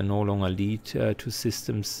tangled and no longer lead to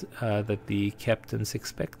systems that the captains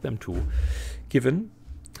expect them to. Given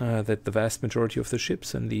that the vast majority of the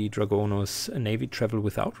ships in the Dragonos navy travel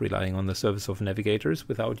without relying on the service of navigators,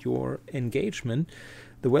 without your engagement,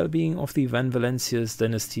 the well-being of the Van Valencia's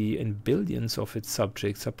dynasty and billions of its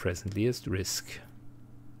subjects are presently at risk.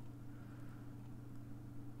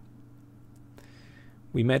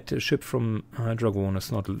 We met a ship from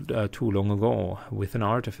Dragonos not too long ago with an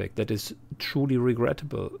artifact. That is truly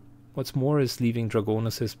regrettable. What's more is leaving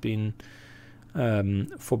Dragonos has been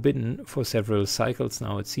forbidden for several cycles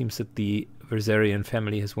now. It seems that the Versarian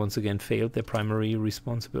family has once again failed their primary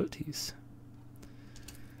responsibilities.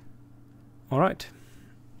 Alright.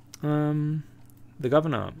 The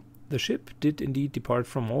governor. The ship did indeed depart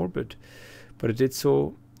from orbit, but it did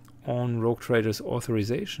so on Rogue Trader's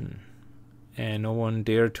authorization, and no one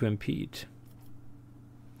dared to impede.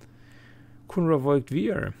 Kunra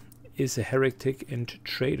Voigtvir is a heretic and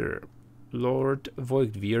traitor. Lord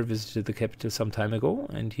Voigtvir visited the capital some time ago,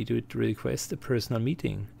 and he did request a personal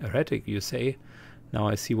meeting. A heretic, you say? Now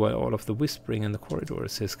I see why all of the whispering in the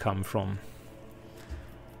corridors has come from.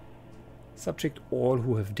 Subject all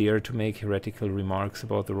who have dared to make heretical remarks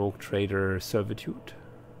about the rogue trader servitude.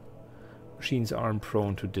 Machines aren't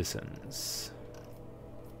prone to dissonance.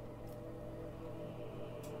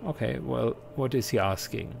 Okay, well, what is he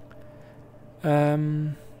asking?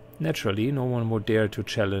 Naturally, no one would dare to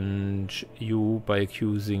challenge you by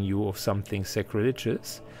accusing you of something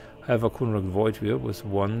sacrilegious. However, Kunrad Voidweir was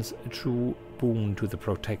once a true boon to the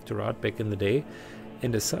Protectorate back in the day,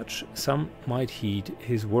 and as such, some might heed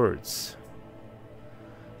his words.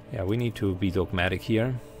 Yeah, we need to be dogmatic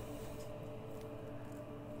here.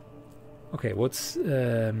 Okay, what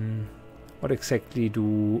exactly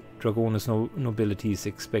do Dragonis nobilities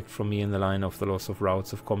expect from me in the line of the loss of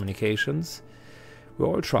routes of communications? We're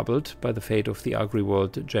all troubled by the fate of the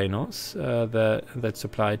agri-world Janos that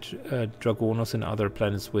supplied Dragonos and other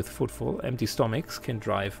planets with footfall. Empty stomachs can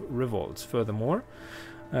drive revolts. Furthermore,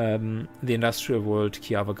 the industrial world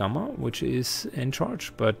Kiava-Gamma, which is in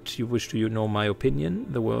charge, but you wish to know my opinion,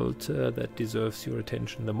 the world that deserves your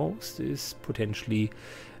attention the most is potentially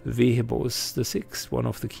Vehebos the Sixth, one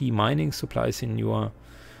of the key mining supplies in your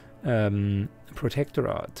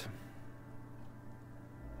protectorate.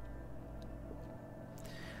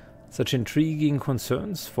 Such intriguing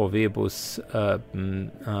concerns for Vehebos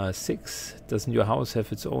 6. Doesn't your house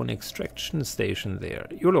have its own extraction station there?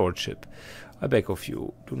 Your lordship, I beg of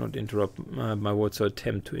you, do not interrupt my words or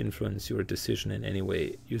attempt to influence your decision in any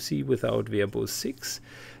way. You see, without Vehebos 6,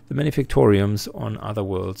 the manufactoriums on other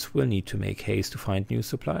worlds will need to make haste to find new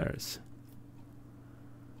suppliers.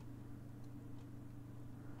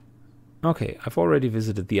 Okay, I've already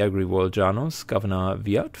visited the agri-world Janos. Governor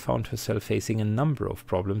Viat found herself facing a number of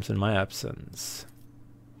problems in my absence.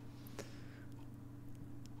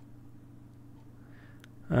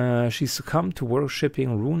 She succumbed to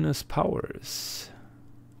worshipping ruinous powers.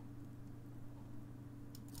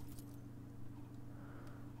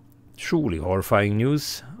 Truly horrifying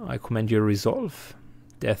news. I commend your resolve.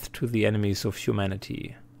 Death to the enemies of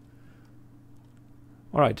humanity.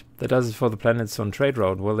 Alright, that does it for the planets on trade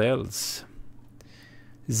route. What else?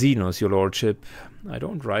 Xenos, your lordship. I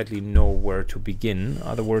don't rightly know where to begin.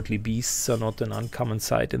 Otherworldly beasts are not an uncommon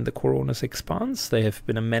sight in the Corona's expanse. They have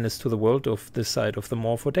been a menace to the world of this side of the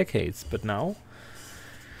Maw for decades. But now,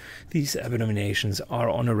 these abominations are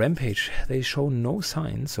on a rampage. They show no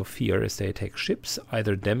signs of fear as they attack ships,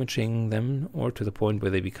 either damaging them or to the point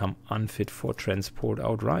where they become unfit for transport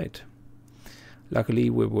outright. Luckily,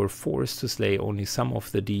 we were forced to slay only some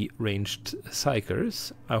of the deranged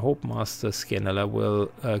psychers. I hope Master Scanala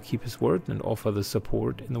will keep his word and offer the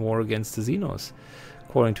support in the war against the Xenos.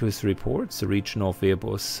 According to his reports, the region of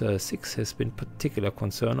Verbos 6 has been particular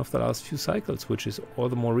concern of the last few cycles, which is all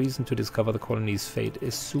the more reason to discover the colony's fate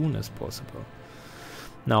as soon as possible.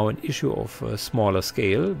 Now, an issue of a smaller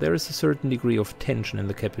scale, there is a certain degree of tension in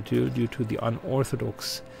the capital due to the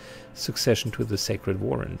unorthodox succession to the Sacred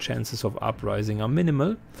Warren. Chances of uprising are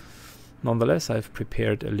minimal. Nonetheless, I've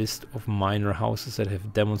prepared a list of minor houses that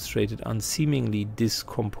have demonstrated unseemingly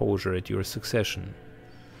discomposure at your succession.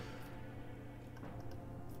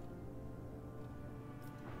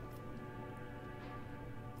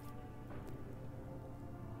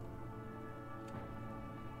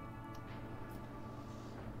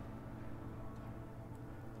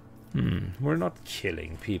 We're not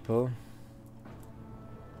killing people.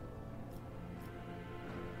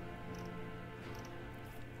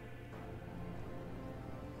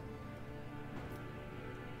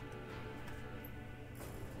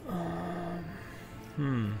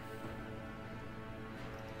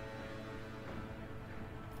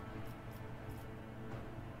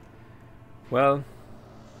 Well,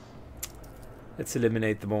 let's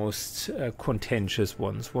eliminate the most contentious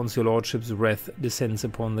ones. Once your lordship's wrath descends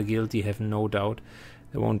upon the guilty, have no doubt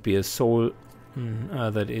there won't be a soul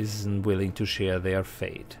that isn't willing to share their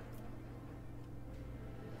fate.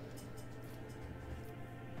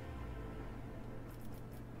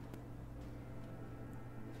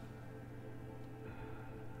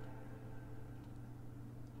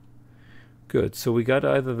 Good, so we got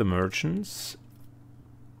either the merchants,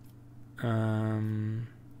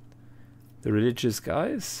 the religious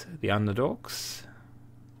guys, the underdogs.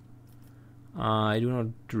 I do not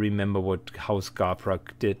remember what House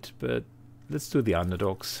Garprak did, but let's do the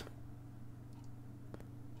underdogs.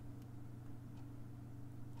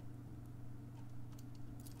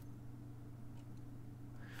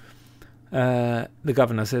 The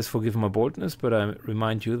governor says, forgive my boldness, but I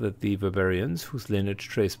remind you that the barbarians, whose lineage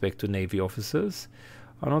trace back to navy officers,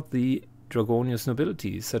 are not the Dragonius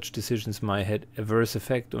nobility. Such decisions might have adverse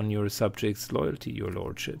effect on your subjects' loyalty, your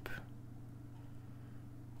lordship.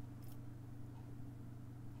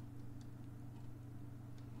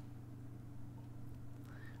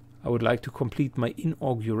 I would like to complete my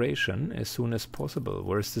inauguration as soon as possible.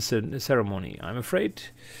 Where's the ceremony? I'm afraid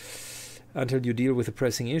until you deal with the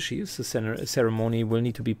pressing issues, the ceremony will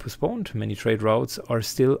need to be postponed. Many trade routes are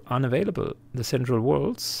still unavailable. The Central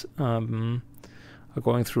Worlds are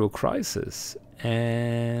going through a crisis,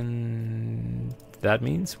 and that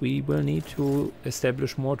means we will need to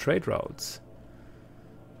establish more trade routes.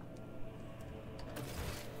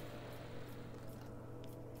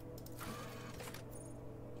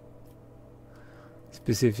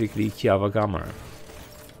 Specifically Kiavagamar.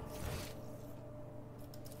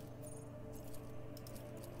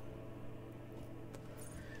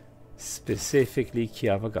 Specifically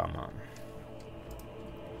Kiavagamar.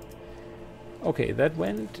 Okay, that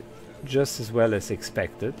went just as well as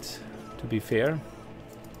expected, to be fair.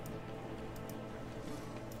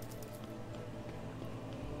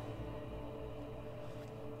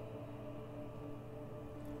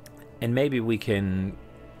 And maybe we can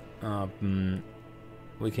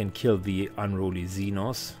kill the unruly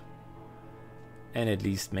Xenos and at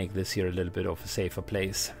least make this here a little bit of a safer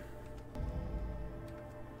place.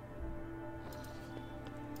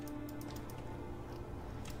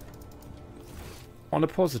 On a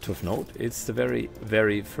positive note, it's the very,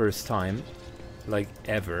 very first time, like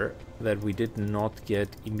ever, that we did not get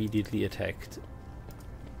immediately attacked.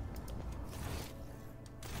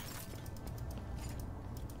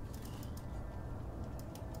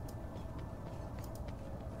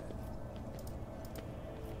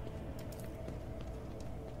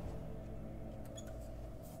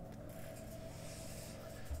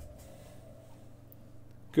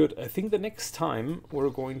 Good, I think the next time we're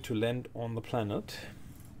going to land on the planet.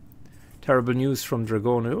 Terrible news from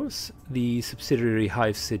Dragonius. The subsidiary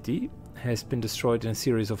Hive City has been destroyed in a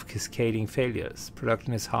series of cascading failures.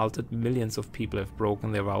 Production has halted, millions of people have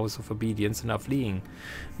broken their vows of obedience and are fleeing.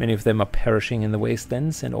 Many of them are perishing in the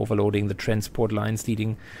wastelands and overloading the transport lines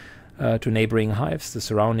leading to neighboring hives. The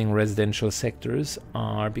surrounding residential sectors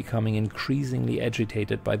are becoming increasingly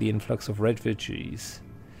agitated by the influx of refugees.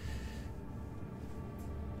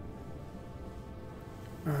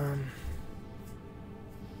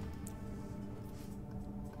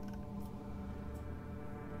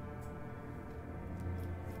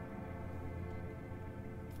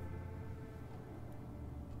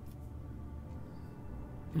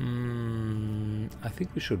 I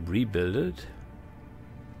think we should rebuild it.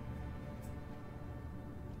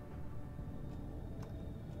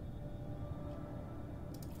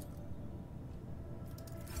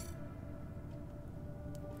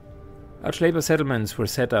 Large labor settlements were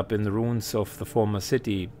set up in the ruins of the former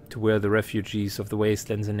city, to where the refugees of the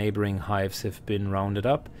wastelands and neighboring hives have been rounded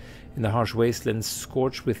up. In the harsh wastelands,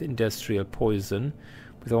 scorched with industrial poison,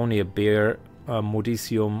 with only a bare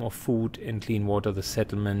modicium of food and clean water, the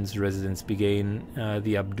settlement's residents began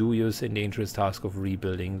the arduous and dangerous task of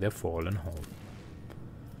rebuilding their fallen home.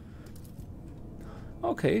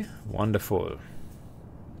 Okay, wonderful.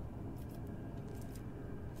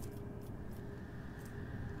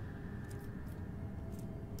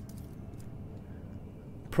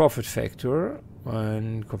 Profit factor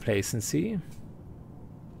and complacency.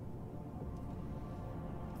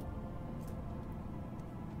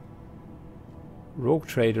 Rogue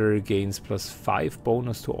Trader gains +5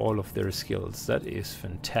 bonus to all of their skills. That is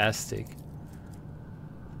fantastic.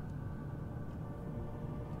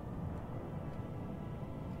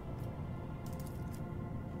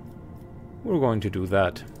 We're going to do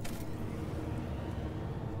that.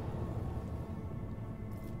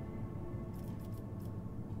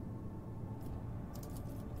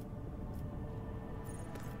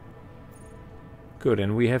 Good,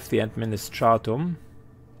 and we have the Administratum,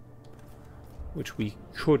 which we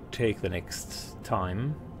could take the next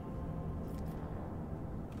time.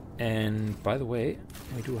 And by the way,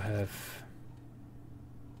 we do have...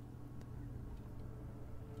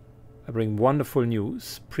 I bring wonderful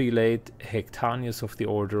news. Prelate Hectanius of the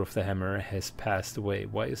Order of the Hammer has passed away.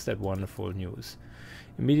 Why is that wonderful news?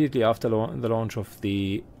 Immediately after the launch of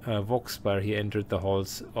the Voxbar, he entered the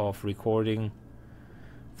halls of recording.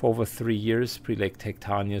 For over 3 years, Prelate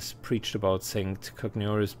Hectanius preached about Saint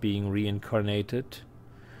Cognorus being reincarnated,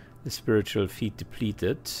 the spiritual feat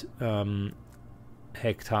depleted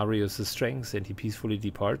Hectarius' strength, and he peacefully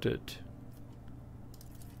departed.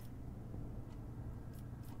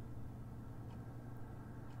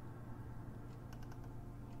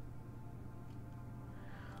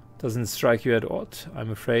 Doesn't strike you at odd? I'm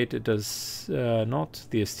afraid it does not.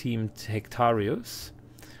 The esteemed Hectarius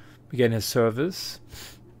began his service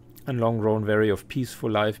and long grown weary of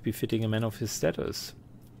peaceful life befitting a man of his status.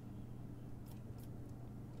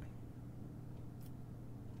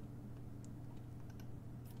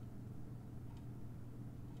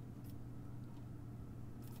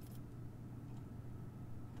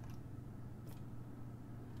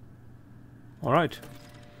 All right.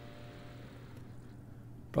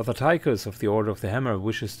 Brother Tychus of the Order of the Hammer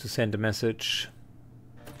wishes to send a message.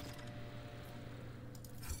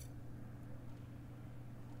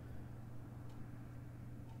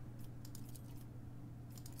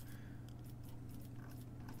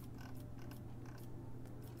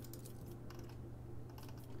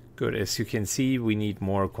 Good, as you can see, we need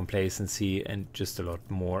more complacency and just a lot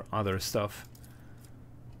more other stuff.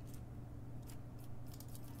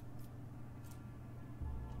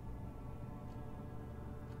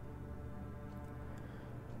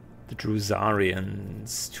 The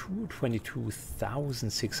Drusarians,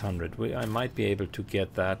 22,600. I might be able to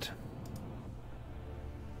get that.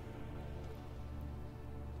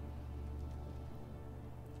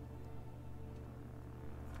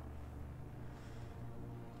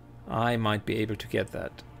 I might be able to get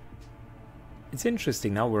that. It's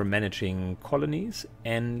interesting, now we're managing colonies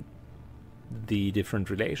and the different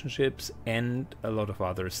relationships and a lot of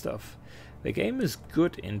other stuff. The game is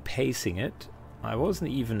good in pacing it. I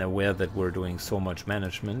wasn't even aware that we're doing so much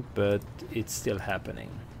management, but it's still happening.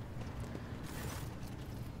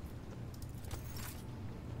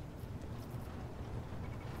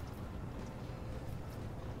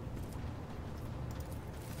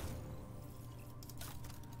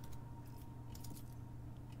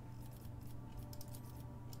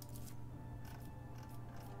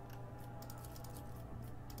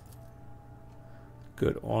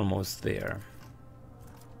 Good, almost there.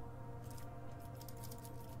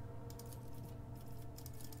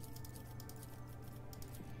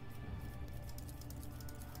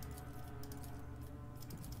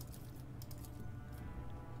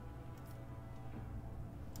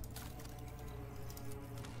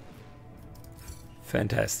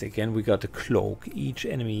 Fantastic, and we got a cloak. Each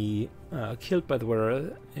enemy killed by the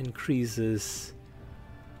wearer increases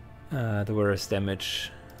the wearer's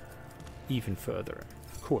damage even further.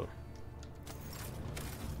 Cool.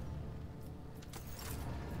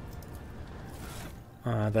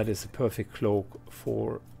 That is a perfect cloak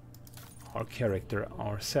for our character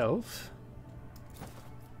ourselves.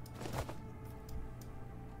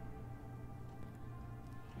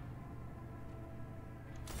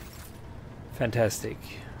 Fantastic.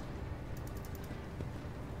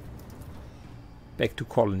 Back to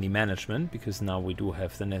colony management, because now we do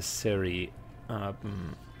have the necessary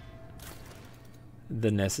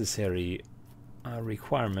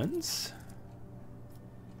requirements.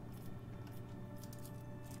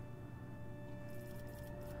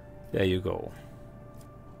 There you go.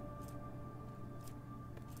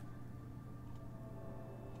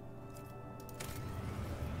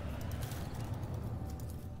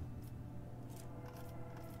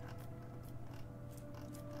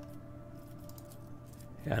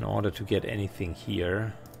 Yeah, in order to get anything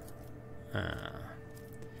here,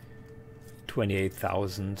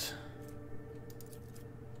 28,000.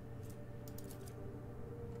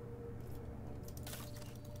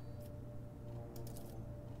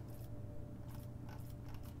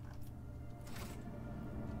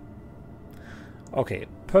 Okay,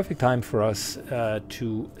 perfect time for us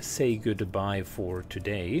to say goodbye for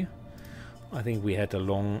today. I think we had a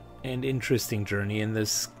long and interesting journey in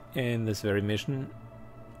this very mission.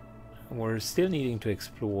 We're still needing to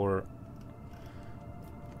explore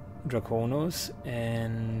Draconos,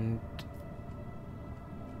 and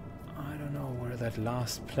I don't know where that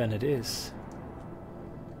last planet is.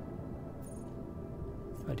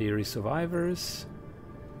 Adiri survivors.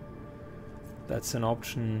 That's an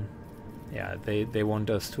option. Yeah, they want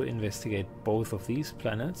us to investigate both of these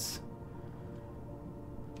planets.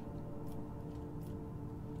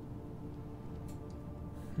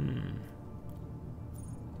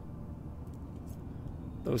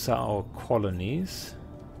 Those are our colonies.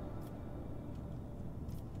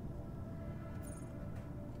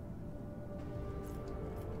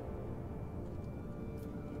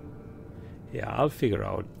 Yeah, I'll figure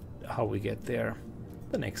out how we get there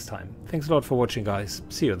the next time. Thanks a lot for watching, guys.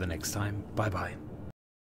 See you the next time. Bye bye.